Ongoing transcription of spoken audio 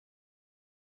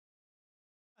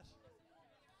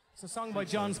It's a song by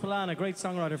John Spillane, a great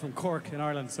songwriter from Cork in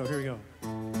Ireland, so here we go.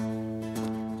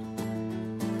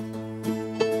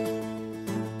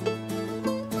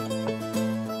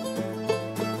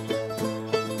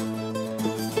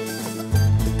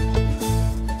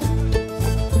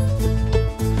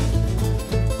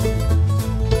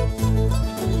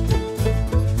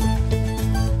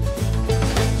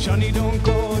 Johnny don't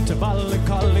go to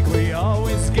Ballincollig, we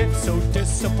always get so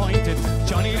disappointed.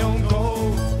 Johnny don't go.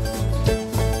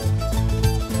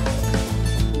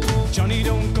 Johnny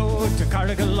don't go to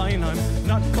Carrigaline, I'm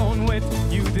not going with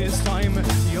you this time.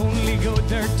 You only go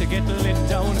there to get lit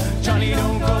down. Johnny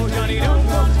don't go, Johnny don't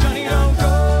go, Johnny don't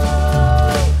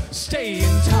go. Stay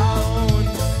in town.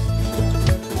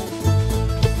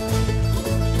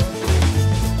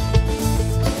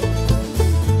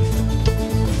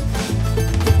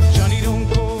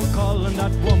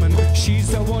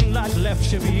 She's the one that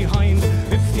left you behind.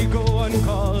 If you go and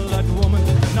call that woman,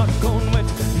 not going with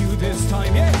you this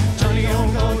time. Yeah, Johnny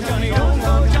don't go, Johnny don't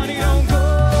go, Johnny don't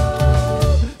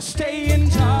go. Stay in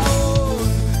town.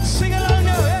 Sing along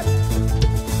now, yeah.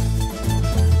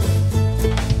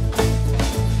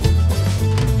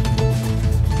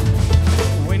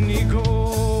 When you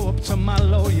go up to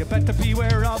Mallow, you better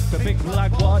beware of the big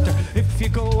black water. If you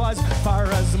go as far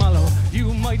as Mallow,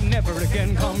 you might never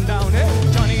again come down. Hey,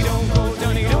 Johnny don't go,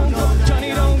 Johnny don't go, Johnny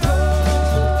don't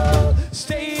go.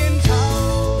 Stay in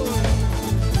town.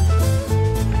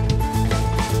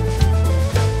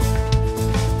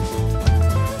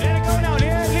 Let it go down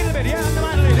here a little bit, yeah, on the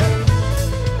man later.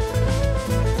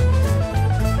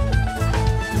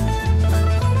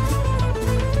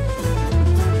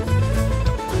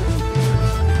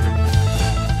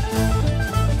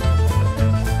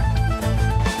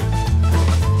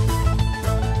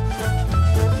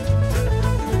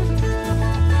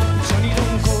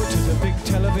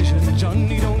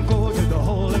 Johnny don't go to the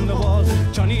hole in the wall.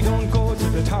 Johnny don't go to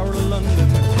the Tower of London.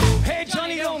 Hey,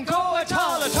 Johnny don't go at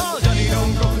all, at all. Johnny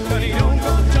don't go, Johnny don't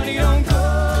go, Johnny don't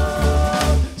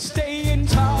go. Stay in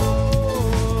town.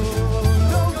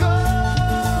 Don't go.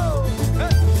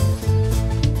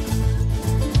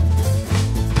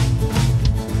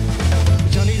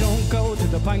 Johnny don't go to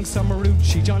the banks of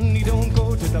Marucci. Johnny don't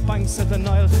go to the banks of the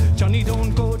Nile. Johnny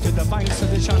don't go to the banks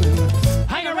of the Shannon.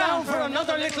 Hang around for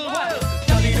another little while.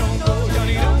 Johnny don't go,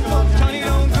 Johnny don't go, Johnny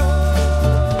don't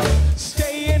go.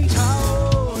 Stay in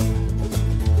town.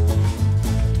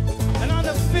 And on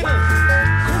the fiddle,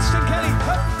 Christian Kelly.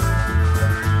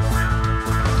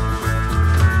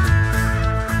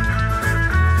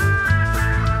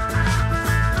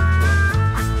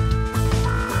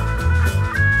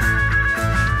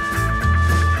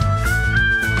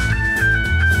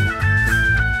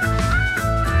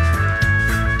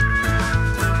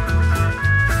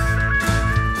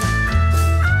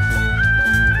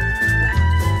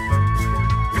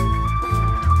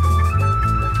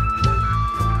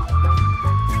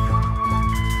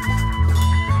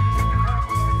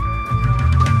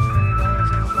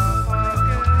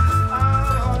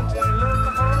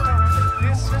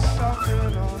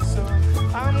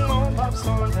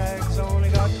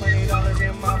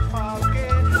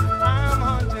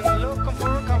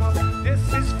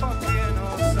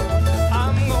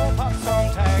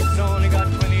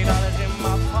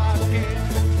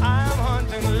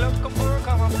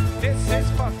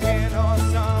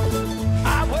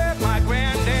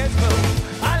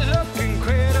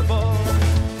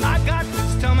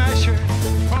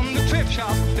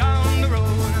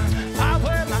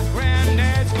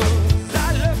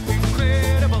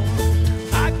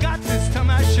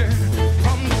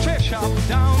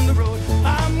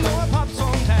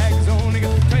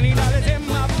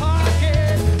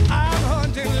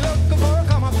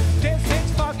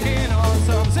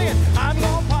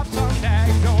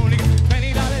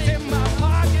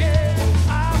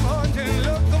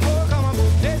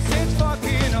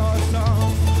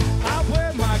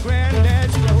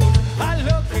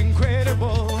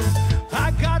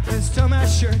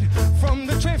 From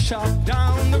the thrift shop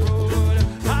down the road,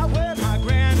 I wear my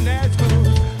granddad's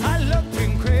clothes. I look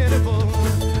incredible.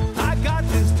 I got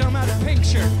this dumbass pink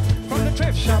shirt from the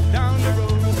thrift shop down the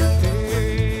road.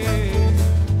 Hey,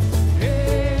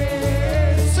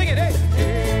 hey, sing it, hey,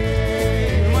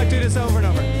 hey. We might do this over and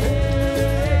over.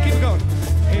 Hey, keep it going.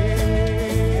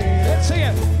 Hey, let's sing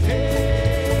it.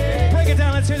 Hey, break it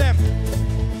down. Let's hear them.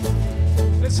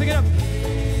 Let's sing it up.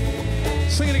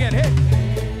 Sing it again. Hey.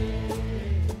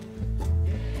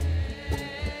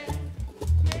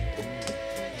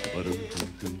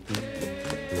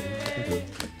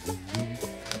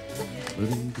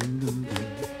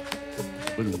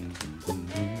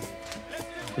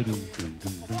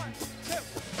 One,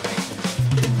 two.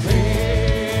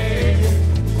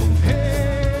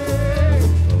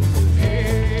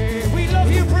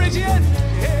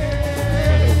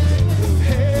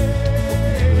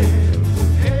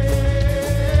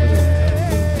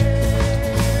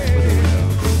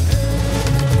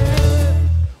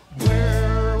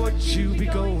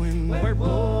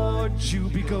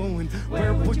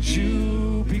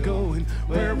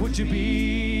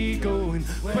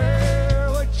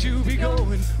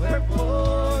 going? Where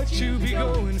would you be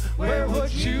going? Where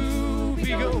would you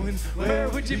be going? Where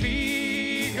would you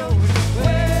be going?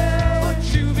 Where would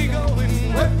you be going?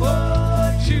 Where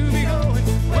would you be going?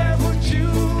 Where would you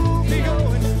be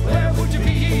going? Where would you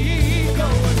be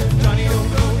going? Johnny don't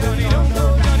go, Johnny don't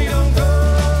go, Johnny don't go.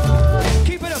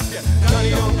 Keep it up there.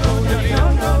 Johnny don't go, Johnny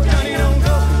don't go, Johnny don't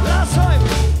go. Last time.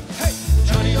 Hey,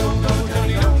 Johnny don't go,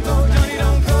 Johnny don't go, Johnny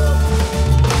don't go.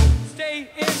 Stay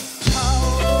in town.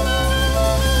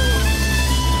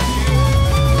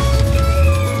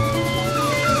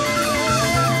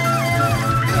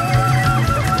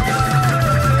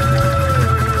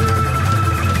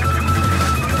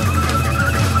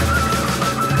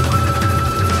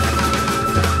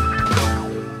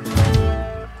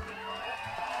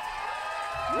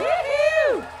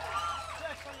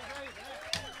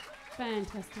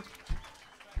 Fantastic.